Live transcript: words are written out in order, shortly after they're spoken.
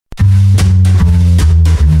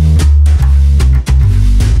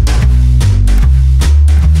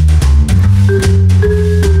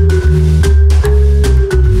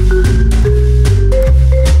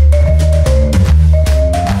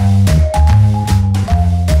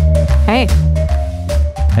Hey.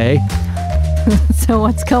 Hey. So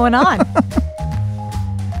what's going on?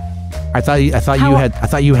 I thought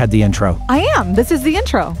you had the intro. I am. This is the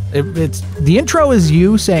intro. It's the intro is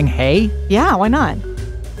you saying hey. Yeah, why not?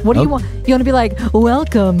 What do you want? You want to be like,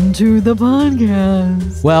 welcome to the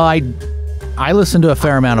podcast? Well, I listen to a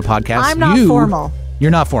fair amount of podcasts. I'm not formal.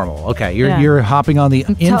 You're not formal. Okay, you're hopping on the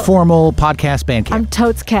informal podcast Bandcamp. I'm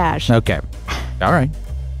totes cash. Okay, all right.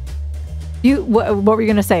 What were you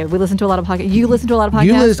gonna say? We listen to a lot of podcasts. You listen to a lot of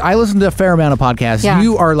podcasts. I listen to a fair amount of podcasts. Yeah.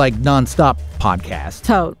 You are like nonstop podcasts.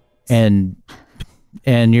 Totes. And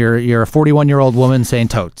you're a 41-year-old woman saying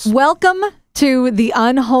totes. Welcome to the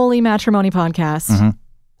Unholy Matrimony podcast.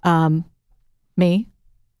 Mm-hmm. Me,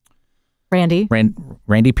 Randi.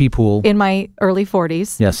 Randi P. Poole. In my early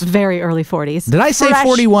 40s. Yes. Very early 40s. Did I say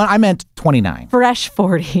 41? I meant 29. Fresh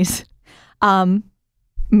 40s.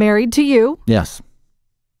 Married to you. Yes.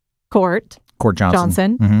 Cort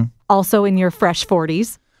Johnson. Mm-hmm. Also in your fresh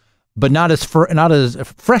 40s. But not as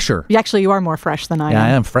fresher. Actually, you are more fresh than I am. Yeah, I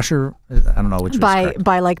am fresher. I don't know which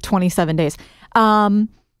by like 27 days. We're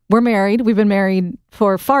married. We've been married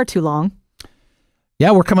for far too long.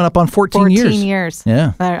 Yeah, we're coming up on 14 years. 14 years.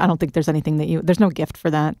 Yeah. I don't think there's anything there's no gift for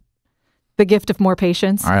that. The gift of more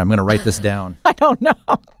patience. All right, I'm going to write this down. I don't know.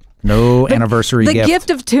 No anniversary gift. The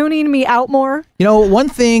gift of tuning me out more. You know, one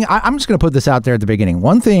thing, I'm just going to put this out there at the beginning.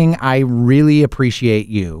 One thing I really appreciate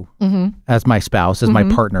you as my spouse, as my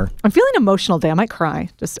partner. I'm feeling emotional today. I might cry,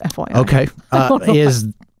 just FYI. Okay.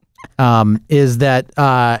 Is that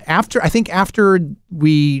after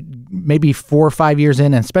we, maybe 4 or 5 years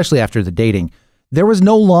in, and especially after the dating, there was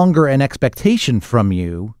no longer an expectation from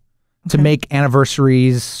you to make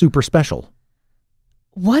anniversaries super special.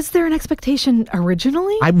 Was there an expectation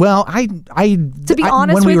originally? To be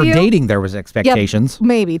honest with when we were you, dating, there was expectations. Yeah,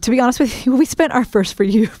 maybe. To be honest with you, we spent our first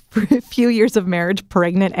few years of marriage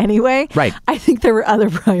pregnant anyway. Right. I think there were other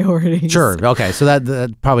priorities. Sure. Okay. So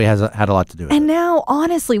that probably had a lot to do with it. And now,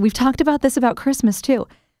 honestly, we've talked about this about Christmas too.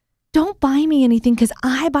 Don't buy me anything because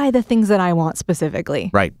I buy the things that I want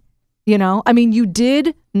specifically. Right. You know, I mean, you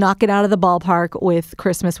did knock it out of the ballpark with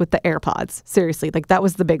Christmas with the AirPods. Seriously, like that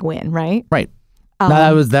was the big win, right? Right.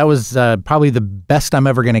 That was probably the best I'm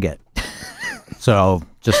ever going to get. So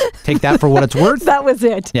just take that for what it's worth. That was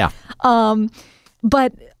it. Yeah.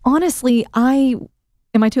 But honestly, am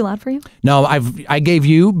I too loud for you? No, I gave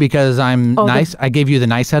you because I'm nice. I gave you the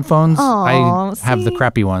nice headphones. I have the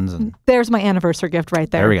crappy ones. And there's my anniversary gift right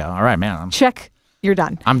there. There we go. All right, man. Check. You're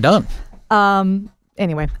done. I'm done.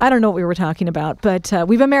 Anyway, I don't know what we were talking about, but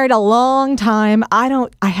we've been married a long time.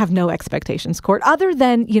 I have no expectations, Cort, other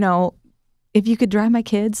than, if you could drive my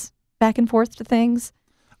kids back and forth to things.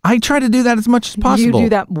 I try to do that as much as possible. You do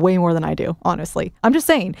that way more than I do, honestly. I'm just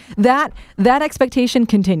saying that expectation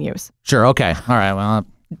continues. Sure. Okay. All right. Well,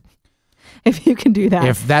 if you can do that.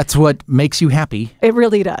 If that's what makes you happy. It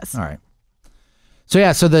really does. All right. So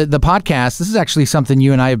yeah, so the podcast, this is actually something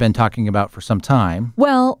you and I have been talking about for some time.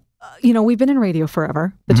 Well, we've been in radio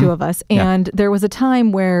forever, the two of us. And there was a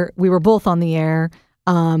time where we were both on the air.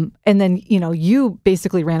 And then, you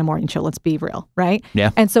basically ran a morning show, let's be real, right? Yeah.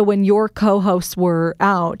 And so when your co-hosts were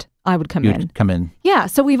out, I would come in. Yeah.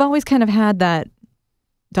 So we've always kind of had that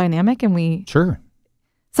dynamic Sure.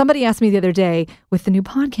 Somebody asked me the other day, with the new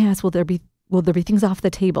podcast, will there be things off the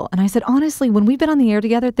table? And I said, honestly, when we've been on the air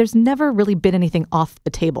together, there's never really been anything off the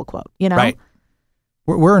table, quote, Right.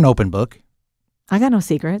 We're an open book. I got no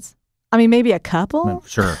secrets. I mean, maybe a couple. No,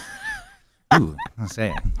 sure. Ooh, I'll say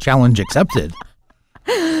it. Challenge accepted.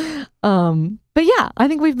 But yeah, I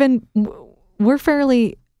think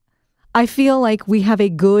I feel like we have a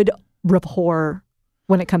good rapport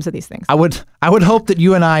when it comes to these things. I would hope that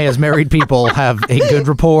you and I as married people have a good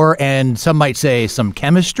rapport and some might say some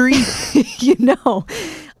chemistry.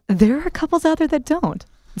 There are couples out there that don't.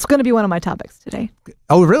 It's going to be one of my topics today.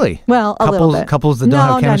 Oh, really? Well, a little bit. Couples that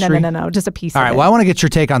don't have chemistry? No. Just a piece of it. All right. Well, I want to get your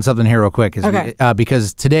take on something here real quick. Okay.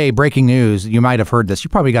 Because today, breaking news, you might have heard this. You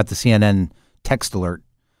probably got the CNN text alert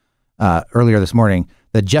earlier this morning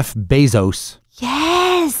that Jeff Bezos,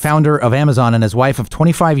 founder of Amazon, and his wife of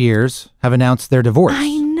 25 years have announced their divorce.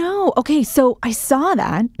 I know. Okay, so I saw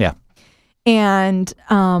that. Yeah. And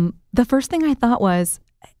the first thing I thought was,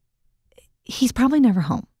 he's probably never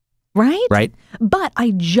home. Right? Right. But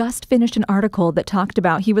I just finished an article that talked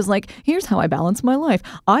about, he was like, here's how I balance my life.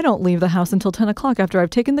 I don't leave the house until 10 o'clock after I've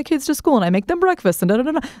taken the kids to school and I make them breakfast and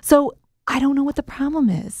da-da-da-da. So I don't know what the problem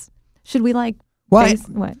is. Should we what?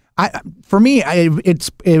 For me,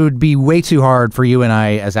 it would be way too hard for you and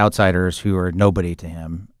I as outsiders who are nobody to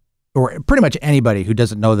him, or pretty much anybody who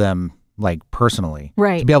doesn't know them personally,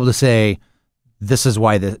 right, to be able to say, this is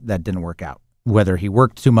why that didn't work out. whether he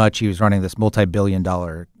worked too much. He was running this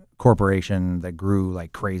multi-billion-dollar corporation that grew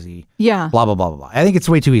like crazy. Yeah. Blah, blah, blah, blah, blah. I think it's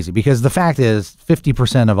way too easy because the fact is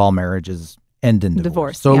 50% of all marriages end in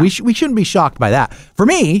divorce. So we shouldn't be shocked by that. For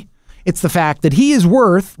me, it's the fact that he is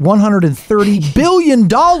worth $130 billion.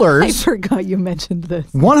 I forgot you mentioned this.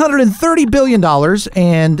 $130 billion.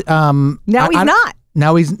 And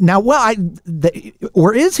now he's not.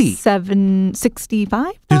 Or is he?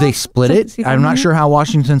 765? Do they split it? I'm not sure how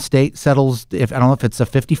Washington State settles. I don't know if it's a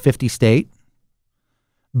 50-50 state.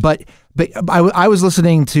 But I was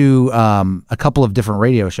listening to a couple of different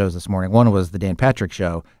radio shows this morning. One was the Dan Patrick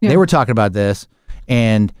Show. Yeah. They were talking about this,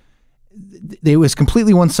 and it was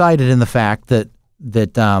completely one-sided in the fact that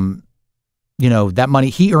that money,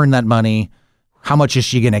 he earned that money. How much is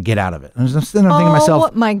she going to get out of it? I'm thinking to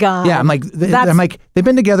myself, oh my God. Yeah, I'm like, they've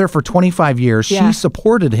been together for 25 years. Yeah. She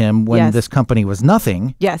supported him when this company was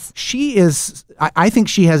nothing. Yes. She is, I think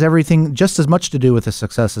she has everything just as much to do with the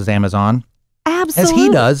success as Amazon. Absolutely. As he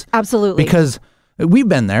does. Absolutely. Because we've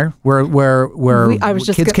been there where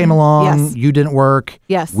kids came along, yes. You didn't work.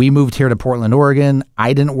 Yes. We moved here to Portland, Oregon.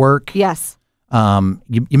 I didn't work. Yes.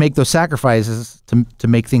 You make those sacrifices to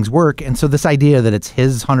make things work. And so this idea that it's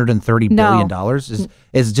his $130 billion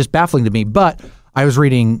is just baffling to me. But I was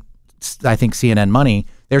reading, I think, CNN Money.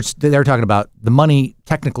 They're talking about the money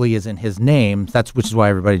technically is in his name. Which is why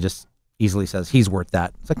everybody just easily says he's worth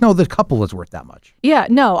that. It's like, no, the couple is worth that much. Yeah,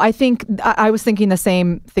 no, I think I was thinking the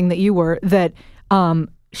same thing that you were, that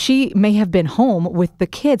she may have been home with the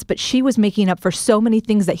kids, but she was making up for so many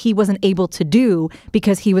things that he wasn't able to do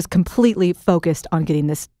because he was completely focused on getting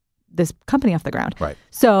this company off the ground. Right.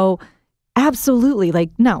 So absolutely,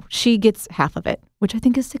 like, no, she gets half of it, which I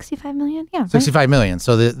think is 65 million. Yeah. 65 million.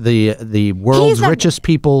 So the world's richest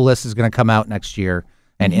people list is going to come out next year,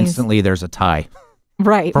 and instantly there's a tie.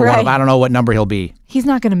 Right, right. I don't know what number he'll be. He's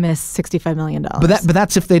not going to miss $65 million. But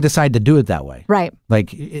that's if they decide to do it that way. Right. Like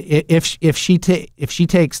if she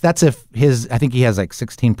takes, that's if I think he has like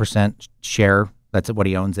 16% share. That's what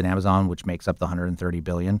he owns in Amazon, which makes up the $130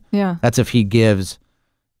 billion. Yeah. That's if he gives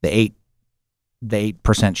the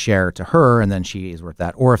 8% share to her, and then she is worth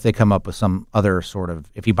that. Or if they come up with some other sort of,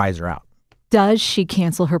 if he buys her out. Does she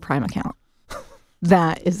cancel her Prime account?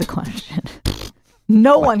 That is the question.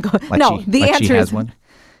 No one goes. No, the answer she has is one.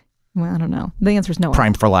 Well, I don't know. The answer is no.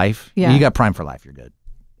 Prime for life. Yeah, you got Prime for life. You're good.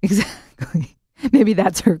 Exactly. Maybe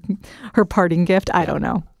that's her parting gift. I don't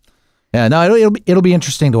know. Yeah, no, it'll be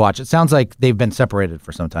interesting to watch. It sounds like they've been separated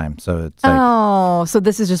for some time, so it's like, so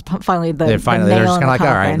this is just finally they're just kind of like,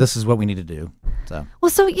 all right, this is what we need to do. So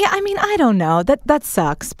yeah, I mean, I don't know. That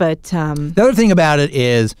sucks, but the other thing about it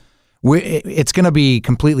is. It's going to be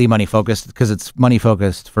completely money focused because it's money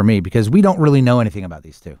focused for me because we don't really know anything about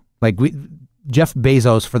these two. Like Jeff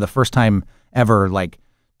Bezos for the first time ever, like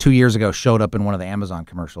 2 years ago, showed up in one of the Amazon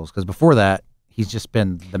commercials because before that he's just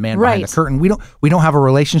been the man behind the curtain. We don't have a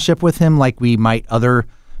relationship with him like we might other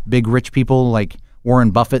big rich people like Warren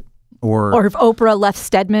Buffett or if Oprah left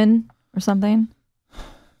Stedman or something.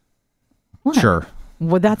 What? Sure.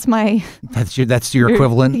 Well, that's your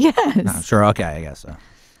equivalent. Yes. No, sure. Okay. I guess so.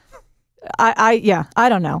 I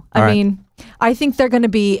don't know. I mean, I think they're going to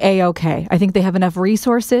be A-okay. I think they have enough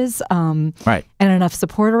resources, right, and enough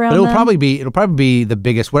support around them. It'll probably be the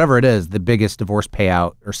biggest, whatever it is, the biggest divorce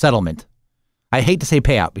payout or settlement. I hate to say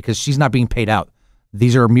payout because she's not being paid out.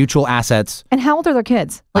 These are mutual assets. And how old are their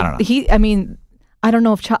kids? Like, I don't know. I don't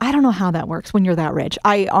know I don't know how that works when you're that rich.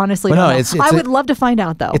 I honestly don't know. I would love to find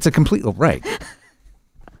out though. It's a complete right.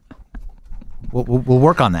 We'll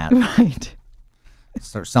work on that. Right.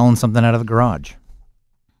 Start selling something out of the garage.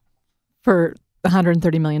 For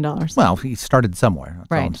 $130 million. Well, he started somewhere.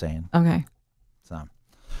 That's all I'm saying. Okay. So,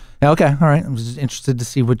 yeah, okay. All right. I was just interested to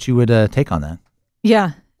see what you would take on that.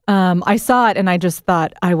 Yeah. I saw it and I just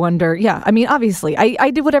thought, I wonder. Yeah. I mean, obviously, I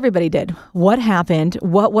did what everybody did. What happened?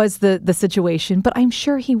 What was the situation? But I'm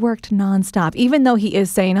sure he worked nonstop, even though he is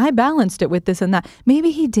saying, I balanced it with this and that.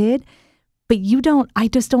 Maybe he did. But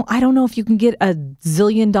I don't know if you can get a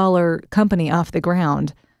 $zillion company off the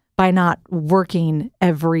ground by not working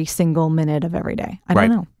every single minute of every day. I don't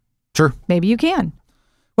know. Sure. Maybe you can.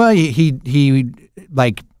 Well, he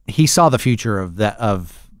saw the future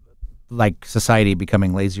of society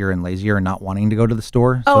becoming lazier and lazier and not wanting to go to the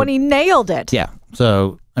store. And he nailed it. Yeah.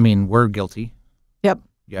 So, I mean, we're guilty. Yep.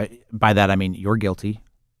 Yeah. By that, I mean, you're guilty.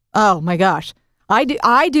 Oh my gosh.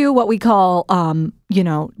 I do what we call,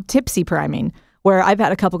 tipsy priming, where I've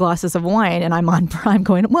had a couple glasses of wine and I'm on Prime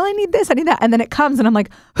going, well, I need this, I need that. And then it comes and I'm like,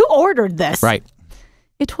 who ordered this? Right.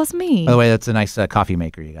 It was me. By the way, that's a nice coffee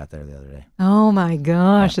maker you got there the other day. Oh my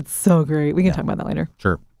gosh. Yeah. It's so great. We can talk about that later.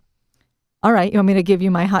 Sure. All right. You want me to give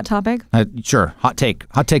you my hot topic? Sure. Hot take.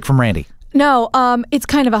 Hot take from Randy. No, it's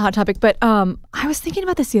kind of a hot topic, but I was thinking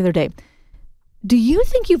about this the other day. Do you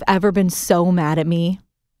think you've ever been so mad at me?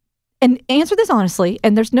 And answer this honestly,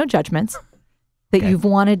 and there's no judgments, that you've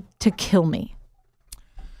wanted to kill me.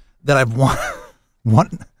 That I've want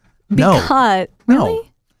No. Because,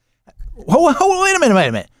 really? Wait a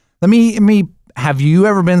minute. Let me, have you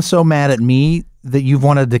ever been so mad at me that you've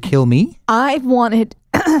wanted to kill me? I've wanted,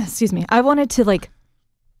 I wanted to like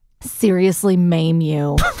seriously maim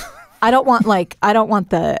you. I don't want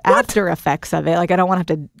the after effects of it. Like I don't want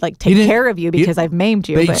to have to like take care of you because I've maimed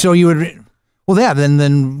you. But. So you would, well, yeah,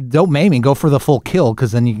 then don't maim me. Go for the full kill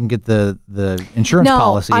because then you can get the insurance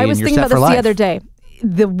policy. I was and you're thinking set about for this life. the other day.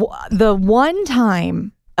 The one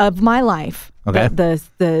time of my life,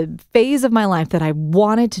 the phase of my life that I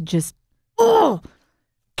wanted to just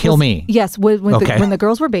kill me. Yes, when the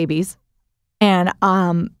girls were babies. And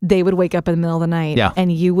they would wake up in the middle of the night,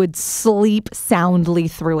 and you would sleep soundly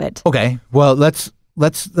through it. Okay, well, let's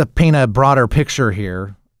paint a broader picture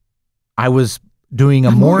here. I was doing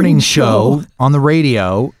a morning show on the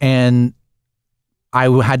radio, and I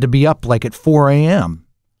had to be up like at 4 a.m.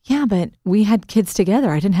 Yeah, but we had kids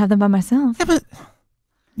together. I didn't have them by myself. Yeah, but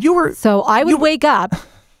you were. So I would wake up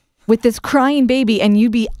with this crying baby, and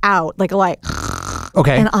you'd be out like.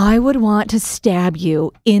 Okay. And I would want to stab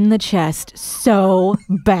you in the chest so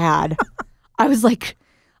bad. I was like,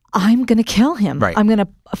 I'm going to kill him. Right. I'm going to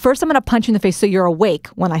punch you in the face so you're awake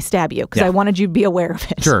when I stab you because I wanted you to be aware of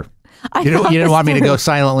it. Sure. You didn't want me to go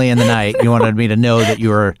silently in the night. You wanted me to know that you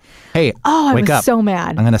were, hey, wake up. I was so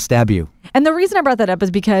mad. I'm going to stab you. And the reason I brought that up is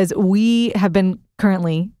because we have been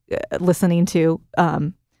currently listening to,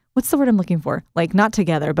 what's the word I'm looking for? Like not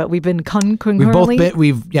together, but we've been concurrently.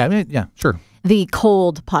 Yeah, sure. The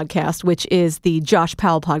Cold podcast, which is the Josh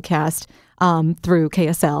Powell podcast through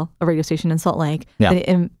KSL, a radio station in Salt Lake. Yeah.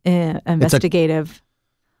 The investigative.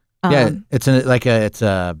 It's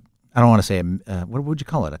a I don't want to say what would you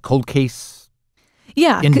call it? A cold case.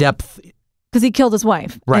 Yeah. In depth. Because he killed his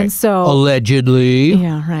wife. Right. And so allegedly.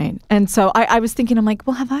 Yeah, right. And so I was thinking, I'm like,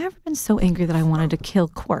 well, have I ever been so angry that I wanted to kill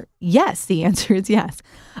Cort? Yes, the answer is yes.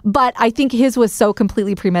 But I think his was so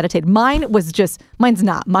completely premeditated. Mine's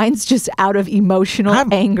not. Mine's just out of emotional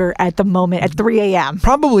anger at the moment at 3 a.m.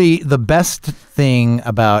 Probably the best thing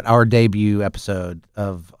about our debut episode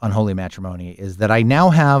of Unholy Matrimony is that I now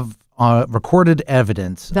have recorded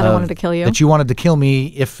evidence that I wanted to kill you. That you wanted to kill me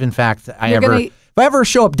if, in fact, if I ever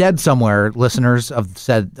show up dead somewhere, listeners of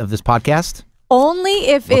this podcast, only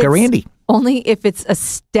if look at Randy. Only if it's a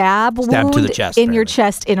stab wound to the chest, in your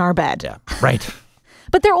chest in our bed. Yeah, right.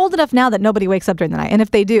 But they're old enough now that nobody wakes up during the night, and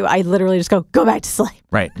if they do, I literally just go back to sleep.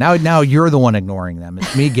 Right now you're the one ignoring them.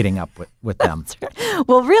 It's me getting up with them. Right.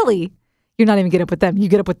 Well, really, you're not even getting up with them. You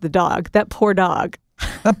get up with the dog. That poor dog.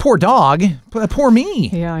 That poor dog. That poor me.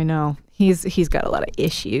 Yeah, I know. He's got a lot of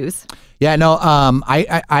issues. Yeah, no.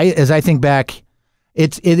 I as I think back.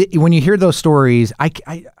 When you hear those stories, I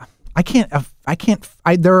can't.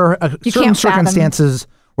 There are certain circumstances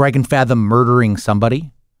where I can fathom murdering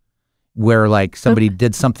somebody, where like somebody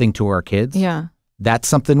did something to our kids. Yeah, that's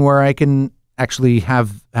something where I can actually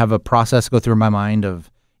have a process go through my mind of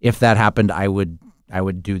if that happened, I would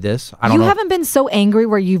do this. I don't know. You haven't been so angry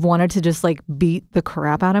where you've wanted to just like beat the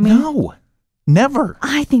crap out of me? No, never.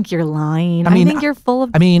 I think you're lying. I think you're full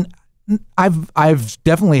of. I mean, I've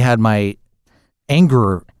definitely had my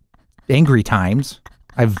angry times.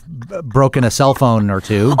 I've broken a cell phone or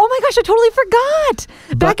two. Oh my gosh, I totally forgot.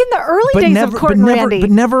 Back in the early days of Cort and Randi. But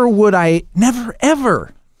never would I, never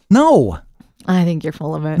ever. No. I think you're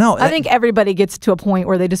full of it. No. I think everybody gets to a point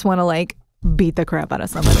where they just want to like beat the crap out of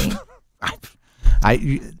somebody.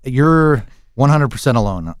 You're 100%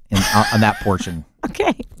 alone on that portion.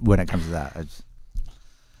 Okay. When it comes to that.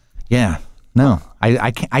 No.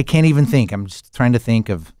 I can't even think. I'm just trying to think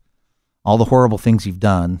of all the horrible things you've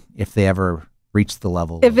done, if they ever reached the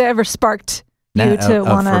level. If it ever sparked you to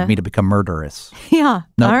want for me to become murderous. Yeah.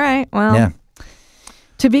 Nope. All right. Well, yeah.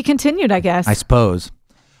 To be continued, I guess. I suppose.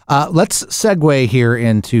 Let's segue here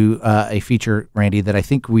into a feature, Randy, that I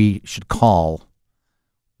think we should call,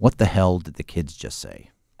 What the Hell Did the Kids Just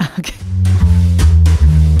Say? Okay.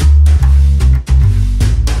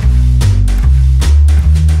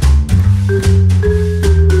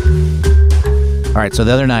 All right, so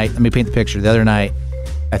the other night, let me paint the picture. The other night,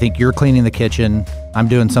 I think you're cleaning the kitchen. I'm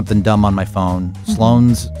doing something dumb on my phone.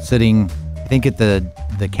 Sloane's sitting, I think, at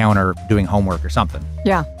the counter doing homework or something.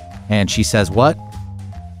 Yeah. And she says, what?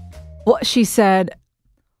 Well, she said,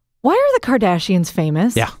 why are the Kardashians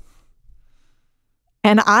famous? Yeah.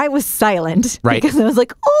 And I was silent. Right. Because I was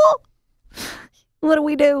like, oh, what do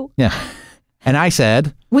we do? Yeah. And I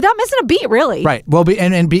said, without missing a beat, really. Right. Well,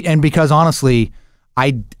 and because honestly,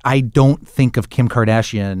 I don't think of Kim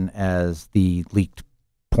Kardashian as the leaked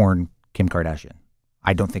porn Kim Kardashian.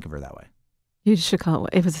 I don't think of her that way. You should call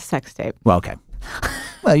it a sex tape. Well, okay.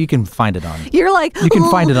 Well, you can find it on. You're like, you can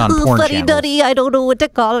find it on porn fuddy channels. duddy, I don't know what to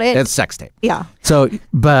call it. It's sex tape. Yeah. So,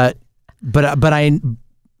 but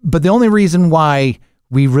the only reason why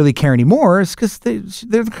we really care anymore is because they're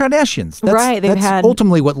the Kardashians. That's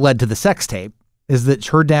ultimately what led to the sex tape. Is that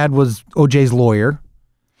her dad was OJ's lawyer,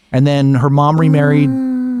 and then her mom remarried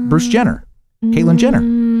Bruce Jenner, Caitlyn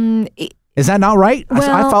Jenner. Is that not right?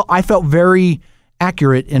 Well, I felt very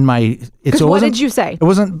accurate in my. So what did you say? It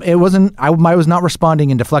wasn't. I was not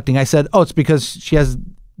responding and deflecting. I said, "Oh, it's because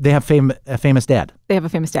they have a famous dad." They have a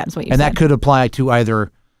famous dad. Is what you said. And that could apply to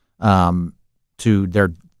either to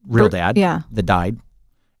their real dad, that died,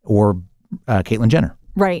 or Caitlyn Jenner.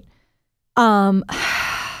 Right.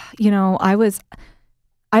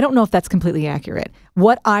 I don't know if that's completely accurate.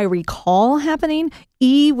 What I recall happening,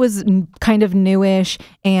 E was kind of newish,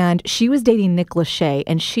 and she was dating Nick Lachey,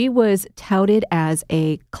 and she was touted as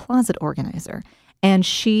a closet organizer. And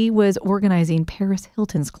she was organizing Paris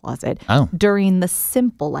Hilton's closet during the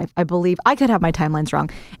Simple Life, I believe. I could have my timelines wrong.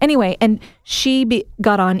 Anyway, and she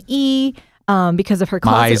got on E because of her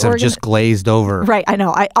closet. My eyes have just glazed over. Right, I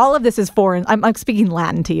know. All of this is foreign. I'm speaking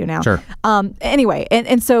Latin to you now. Sure. Anyway,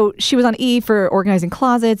 and so she was on E for organizing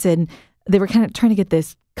closets, and they were kind of trying to get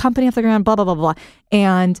this company off the ground, blah, blah, blah, blah.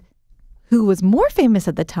 And who was more famous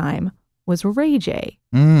at the time was Ray J,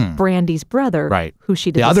 Brandy's brother, right? Who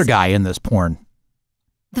she did the other guy in this porn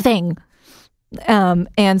thing.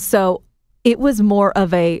 And so it was more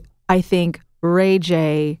of a, I think, Ray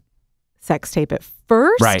J sex tape at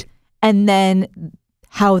first. Right. And then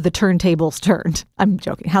how the turntables turned. I'm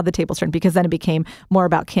joking. How the tables turned, because then it became more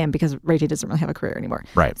about Kim, because Ray J doesn't really have a career anymore.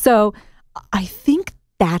 Right. So I think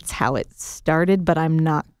that's how it started, but I'm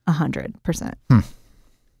not 100%.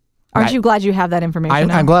 Aren't you glad you have that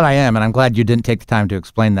information? I'm glad I am, and I'm glad you didn't take the time to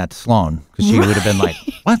explain that to Sloan, because she would have been like,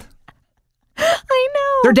 "What? I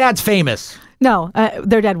know. Their dad's famous." No,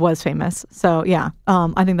 their dad was famous. So yeah,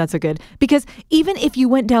 I think that's a good, because even if you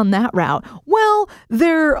went down that route, well,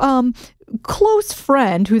 their close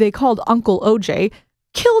friend, who they called Uncle OJ,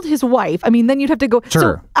 killed his wife. I mean, then you'd have to go.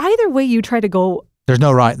 Sure. So either way you try to go. There's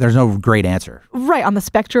no great answer. Right. On the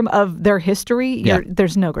spectrum of their history,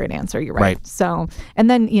 there's no great answer. You're right. So, and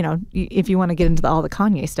then, if you want to get into all the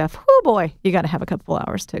Kanye stuff, oh boy, you got to have a couple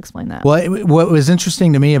hours to explain that. Well, what was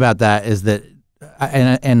interesting to me about that is that,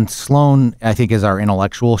 and Sloan, I think, is our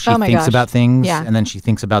intellectual. She thinks about things, and then she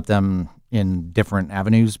thinks about them in different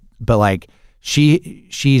avenues. But like,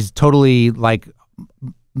 she's totally like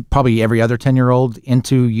probably every other 10-year-old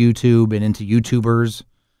into YouTube and into YouTubers.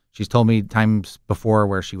 She's told me times before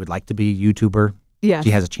where she would like to be a YouTuber. Yeah.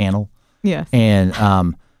 She has a channel. Yes. And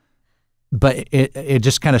but it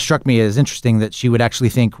just kind of struck me as interesting that she would actually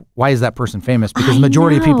think, why is that person famous? Because the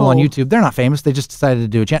majority of people on YouTube, they're not famous. They just decided to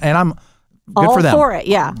do a channel. And I'm good all for them. All for it,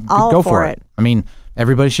 yeah. All Go for it. I mean,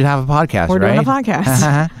 everybody should have a podcast, We're right? doing a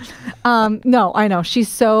podcast. No, I know. She's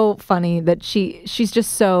so funny that she's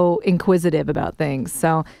just so inquisitive about things.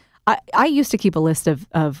 So I used to keep a list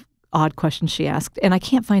of odd questions she asked, and I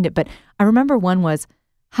can't find it, but I remember one was,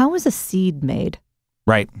 how is a seed made?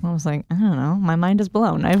 Right. I was like, I don't know. My mind is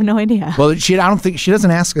blown. I have no idea. Well, I don't think she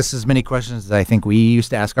doesn't ask us as many questions as I think we used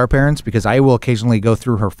to ask our parents, because I will occasionally go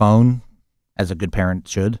through her phone, as a good parent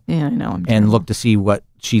should. Yeah, I know. And look to see what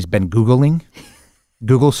she's been Googling,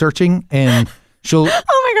 Google searching, and she'll.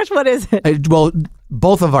 Oh my gosh, what is it? Well,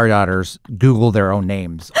 both of our daughters Google their own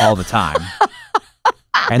names all the time.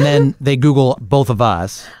 And then they Google both of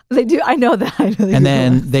us. They do. I know that. And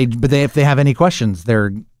then if they have any questions,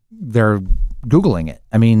 they're Googling it.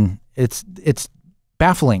 I mean, it's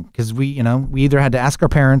baffling, because we either had to ask our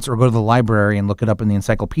parents or go to the library and look it up in the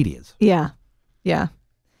encyclopedias. Yeah. Yeah.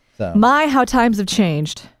 So. How times have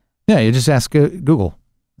changed. Yeah, you just ask Google,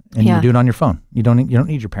 and you do it on your phone. You don't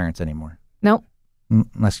need your parents anymore. Nope.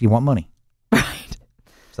 Unless you want money. Right.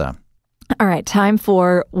 So. All right, time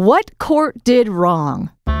for What Cort Did Wrong.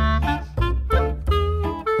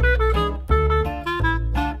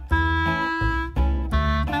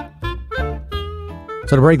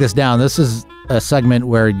 So to break this down, this is a segment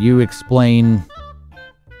where you explain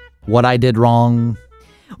what I did wrong.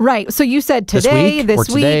 Right. So you said today, this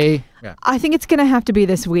week. Today. Yeah. I think it's going to have to be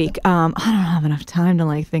this week. I don't have enough time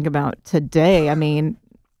to think about today. I mean,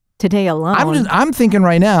 today alone. I'm thinking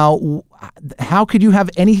right now, how could you have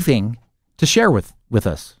anything to share with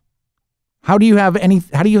us? How do you have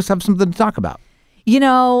something to talk about? In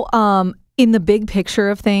the big picture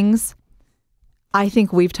of things, I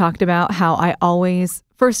think we've talked about how I always,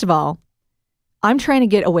 first of all, I'm trying to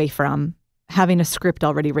get away from having a script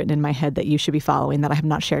already written in my head that you should be following that I have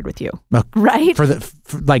not shared with you. Right?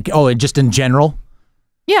 Just in general?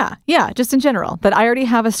 Yeah, just in general. That I already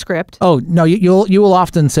have a script. Oh, no, you will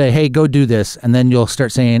often say, hey, go do this. And then you'll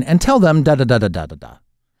start saying, and tell them da-da-da-da-da-da-da.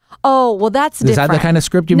 Oh, well, that's different. Is that the kind of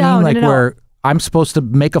script you mean? Like where I'm supposed to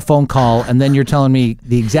make a phone call and then you're telling me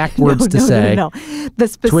the exact words to say. No.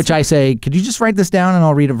 To which I say, could you just write this down and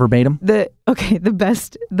I'll read it verbatim? The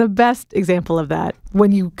best example of that,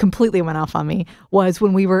 when you completely went off on me, was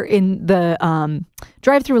when we were in the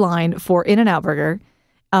drive-through line for In-N-Out Burger,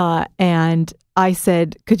 and I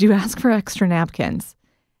said, could you ask for extra napkins?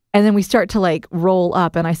 And then we start to like roll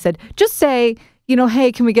up, and I said, just say,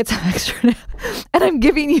 hey, can we get some extra? And I'm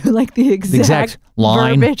giving you like the exact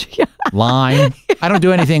line. Verbiage. Yeah. Line. I don't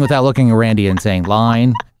do anything without looking at Randi and saying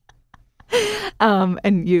line.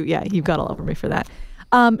 And you've got all over me for that.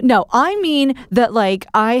 No, I mean that like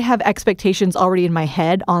I have expectations already in my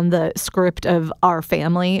head on the script of our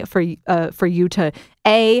family for you to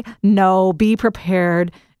know, be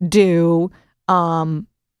prepared, do, and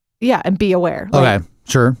be aware. Okay,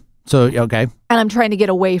 sure. So, okay. And I'm trying to get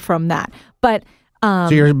away from that. But so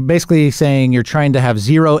you're basically saying you're trying to have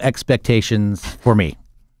zero expectations for me.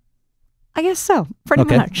 I guess so, pretty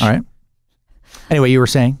much. All right. Anyway, you were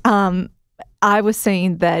saying? I was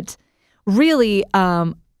saying that really,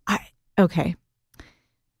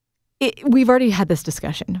 we've already had this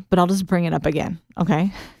discussion, but I'll just bring it up again,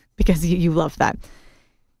 okay? Because you love that.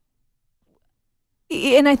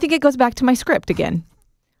 And I think it goes back to my script again.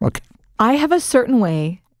 Okay. I have a certain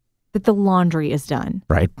way that the laundry is done.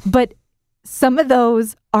 Right. But some of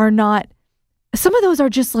those are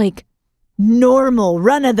just like normal,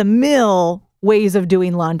 run-of-the-mill ways of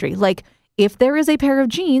doing laundry. Like if there is a pair of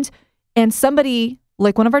jeans and somebody,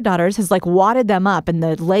 like one of our daughters, has like wadded them up and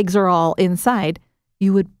the legs are all inside,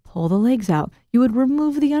 you would pull the legs out. You would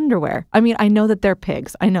remove the underwear. I mean, I know that they're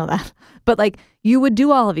pigs. I know that. But like you would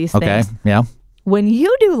do all of these things. Okay, yeah. When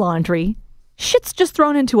you do laundry, shit's just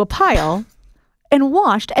thrown into a pile and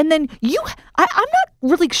washed. And then I'm not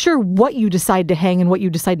really sure what you decide to hang and what you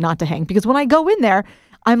decide not to hang. Because when I go in there,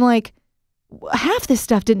 I'm like, half this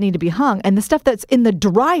stuff didn't need to be hung. And the stuff that's in the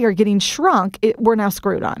dryer getting shrunk, we're now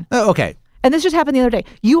screwed on. Okay. And this just happened the other day.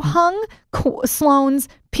 You hung Sloane's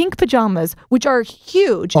pink pajamas, which are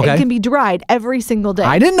huge and can be dried every single day.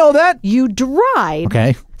 I didn't know that. You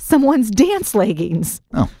dried someone's dance leggings.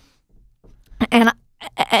 Oh. And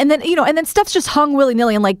then stuff's just hung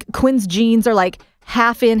willy-nilly, and like Quinn's jeans are like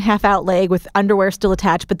half in, half out leg with underwear still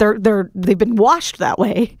attached, but they've been washed that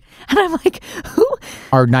way. And I'm like, who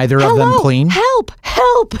are neither of them clean? Help.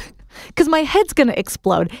 Because my head's going to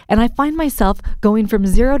explode. And I find myself going from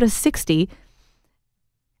 0 to 60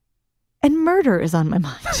 and murder is on my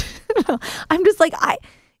mind. I'm just like,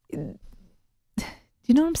 do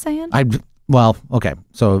you know what I'm saying? Well, okay.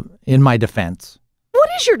 So in my defense. What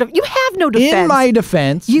is your you have no defense. In my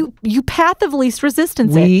defense. You path of least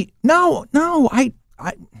resistance. In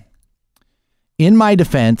my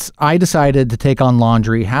defense, I decided to take on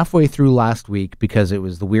laundry halfway through last week because it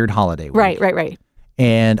was the weird holiday week. Right.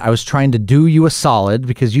 And I was trying to do you a solid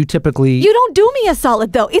because you typically... You don't do me a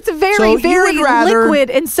solid, though. It's very liquid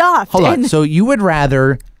and soft. Hold on. So you would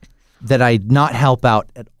rather that I not help out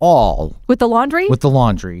at all... With the laundry? With the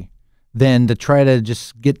laundry, than to try to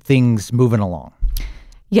just get things moving along.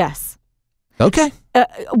 Yes. Okay.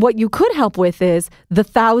 What you could help with is the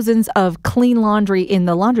thousands of clean laundry in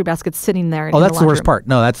the laundry baskets sitting there. That's the worst part.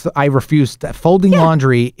 No, I refuse. Folding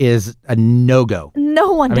laundry is a no-go.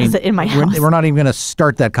 No one does it in my house. We're not even going to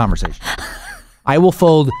start that conversation. I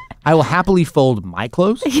will happily fold my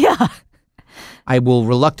clothes. Yeah. I will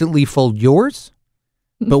reluctantly fold yours.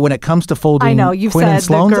 But when it comes to folding I know, you've Quinn said and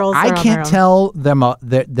Sloane's, the girls I can't tell them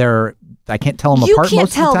I can't tell them apart most of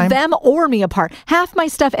the time. You can't tell them or me apart. Half my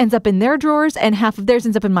stuff ends up in their drawers and half of theirs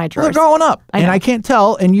ends up in my drawers. They're growing up. I can't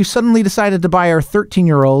tell. And you suddenly decided to buy our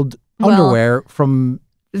 13-year-old underwear from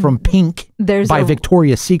Pink by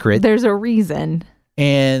Victoria's Secret. There's a reason.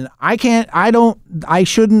 And my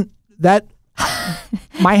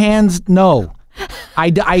hands, no.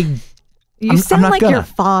 You sound like your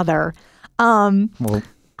father. Well,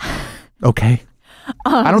 okay.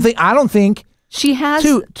 I don't think she has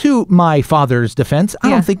to my father's defense. I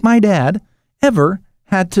don't think my dad ever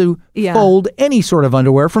had to fold any sort of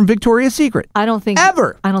underwear from Victoria's Secret. I don't think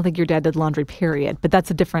ever. I don't think your dad did laundry, period. But that's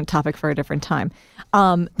a different topic for a different time.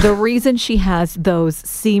 The reason she has those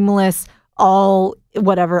seamless, all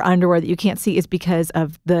whatever underwear that you can't see is because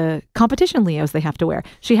of the competition Leos they have to wear.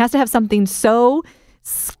 She has to have something so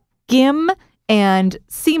skim and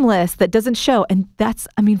seamless that doesn't show. And that's,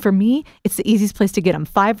 I mean, for me, it's the easiest place to get them.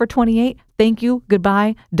 5 for $28. Thank you.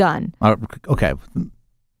 Goodbye. Done. Okay.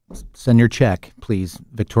 Send your check, please.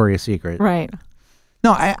 Victoria's Secret. Right.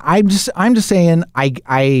 No, I'm just saying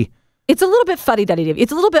it's a little bit fuddy-duddy.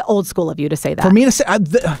 It's a little bit old school of you to say that. For me to say,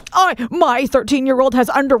 my 13-year-old has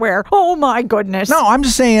underwear. Oh my goodness. No, I'm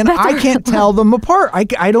just saying I can't tell them apart.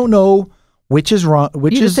 I don't know which is wrong,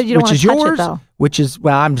 which is yours, which is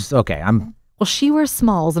I'm just okay. Well, she wears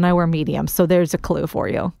smalls and I wear mediums, so there's a clue for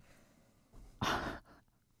you.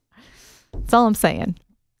 That's all I'm saying.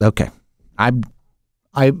 Okay,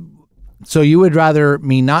 So you would rather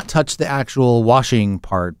me not touch the actual washing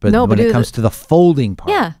part, but when it comes to the folding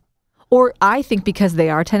part. Yeah. Or I think because they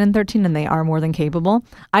are 10 and 13 and they are more than capable,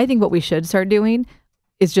 I think what we should start doing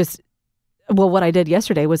is just, what I did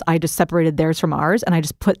yesterday was I just separated theirs from ours and I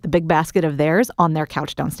just put the big basket of theirs on their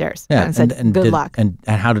couch downstairs. Yeah, and said, good luck. And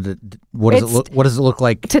how did it, what does it look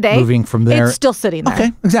like today, moving from there? It's still sitting there.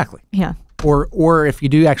 Okay, exactly. Yeah. Or if you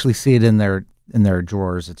do actually see it in their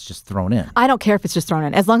drawers, it's just thrown in. I don't care if it's just thrown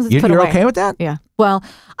in, as long as it's put away. You're okay with that? Yeah. Well,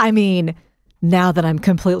 I mean, now that I'm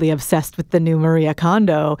completely obsessed with the new Maria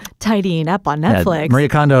Kondo tidying up on Netflix. Maria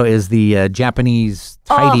Kondo is the Japanese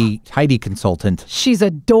tidy consultant. She's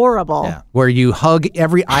adorable. Yeah. Where you hug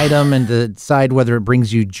every item and decide whether it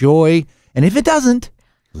brings you joy. And if it doesn't,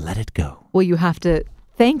 let it go. Well, you have to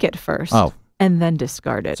thank it first and then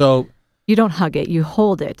discard it. So you don't hug it, you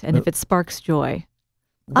hold it. And if it sparks joy,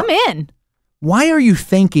 I'm in. Why are you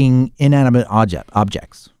thanking inanimate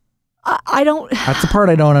objects? I don't. That's the part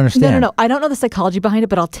I don't understand. No. I don't know the psychology behind it,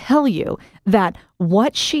 but I'll tell you that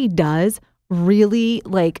what she does really,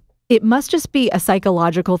 it must just be a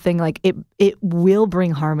psychological thing. It will bring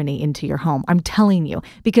harmony into your home. I'm telling you,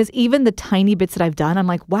 because even the tiny bits that I've done, I'm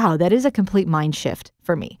like, wow, that is a complete mind shift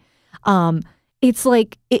for me. It's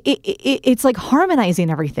like it's like harmonizing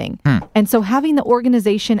everything. And so having the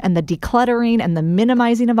organization and the decluttering and the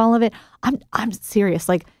minimizing of all of it, I'm serious.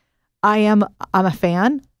 I'm a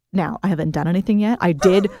fan. Now, I haven't done anything yet. I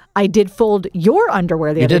did fold your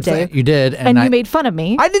underwear the other day. You did. And you made fun of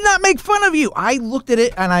me. I did not make fun of you. I looked at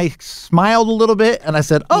it and I smiled a little bit and I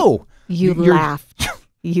said, oh. You laughed.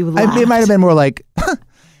 You laughed. It might have been more like,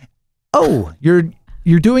 oh, you're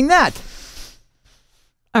doing that.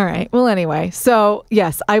 All right. Well, anyway. So,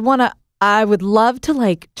 yes, I would love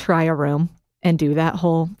to try a room and do that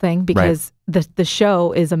whole thing because the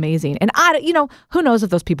show is amazing. And who knows if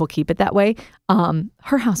those people keep it that way.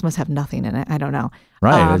 Her house must have nothing in it. I don't know.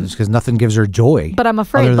 Right. It's because nothing gives her joy. But I'm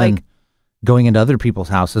afraid other than going into other people's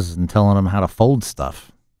houses and telling them how to fold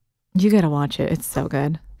stuff. You got to watch it. It's so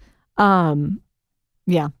good.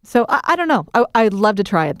 Yeah. So I don't know. I'd love to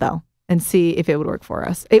try it though and see if it would work for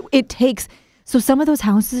us. It takes, so some of those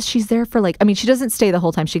houses she's there for she doesn't stay the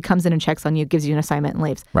whole time. She comes in and checks on you, gives you an assignment and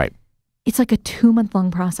leaves. Right. It's like a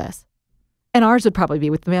 2-month-long process. And ours would probably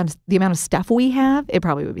be with the amount of stuff we have, it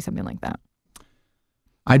probably would be something like that.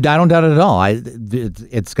 I don't doubt it at all.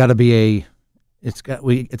 It's got to be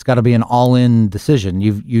an all-in decision.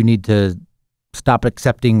 You need to stop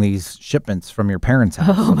accepting these shipments from your parents'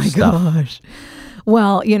 house. Oh my gosh.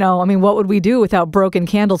 Well, what would we do without broken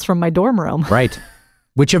candles from my dorm room? Right.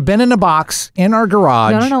 Which have been in a box in our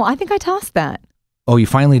garage. No. I think I tossed that. Oh, you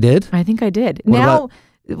finally did? I think I did.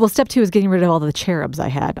 Well, step 2 is getting rid of all the cherubs I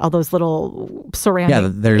had, all those little ceramic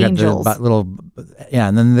angels.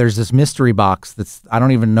 And then there's this mystery box I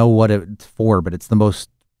don't even know what it's for, but it's the most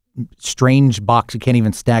strange box. You can't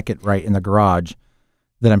even stack it right in the garage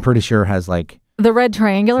that I'm pretty sure has the red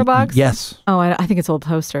triangular box? Yes. Oh, I think it's old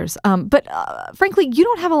posters. But frankly, you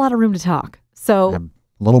don't have a lot of room to talk. So I have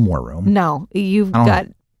a little more room. No, you've got...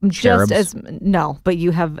 Cherubs. But you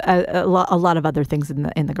have a lot of other things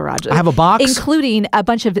in the garage. I have a box, including a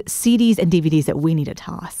bunch of CDs and DVDs that we need to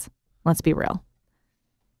toss. Let's be real.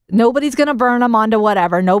 Nobody's going to burn them onto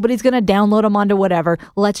whatever. Nobody's going to download them onto whatever.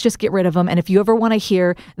 Let's just get rid of them. And if you ever want to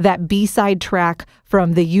hear that B-side track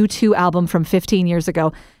from the U2 album from 15 years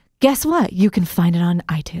ago, guess what? You can find it on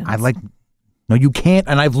iTunes. No, you can't.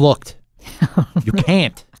 And I've looked. You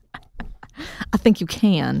can't. I think you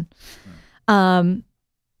can.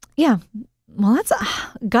 Yeah. Well, that's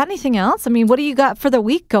got anything else? What do you got for the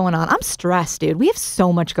week going on? I'm stressed, dude. We have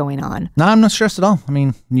so much going on. No, I'm not stressed at all.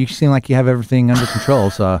 You seem like you have everything under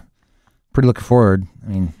control, so pretty looking forward.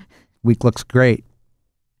 Week looks great.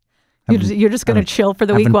 You're just going to chill for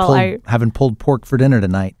the week while I haven't pulled pork for dinner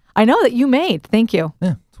tonight. I know that you made. Thank you.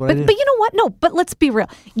 Yeah, that's what I did. But you know what? No, but let's be real.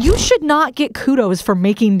 You should not get kudos for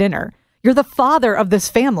making dinner. You're the father of this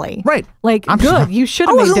family. Right. Like, I'm good. sorry. You should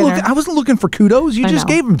have made dinner. I wasn't looking for kudos. You just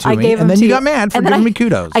know. gave them to I me. gave them and then to you you. got mad for And then giving me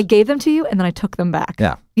kudos. I gave them to you, and then I took them back.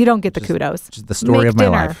 Yeah. You don't get the kudos. Just the story Make of my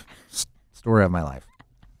dinner. life. Story of my life.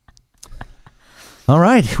 All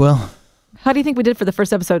right. Well, how do you think we did for the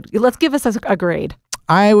first episode? Let's give us a grade.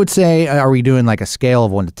 I would say, are we doing like a scale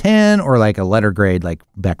of 1 to 10 or like a letter grade like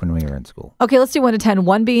back when we were in school? Okay, let's do 1 to 10.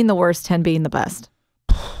 1 being the worst, 10 being the best.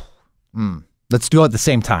 Let's do it at the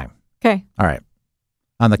same time. Okay. All right.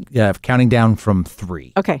 On the counting down from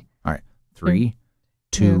 3. Okay. All right. 3,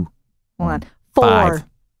 2, 1. 4. 5.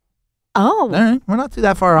 Oh. All right. We're not too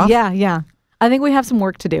that far off. Yeah. I think we have some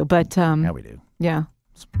work to do, but Yeah, we do. yeah.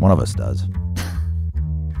 One of us does.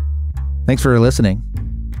 Thanks for listening.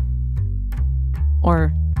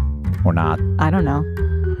 Or not. I don't know.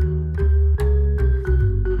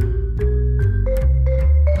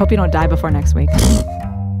 Hope you don't die before next week.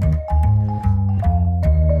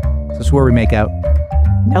 Is this where we make out?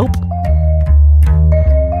 Nope.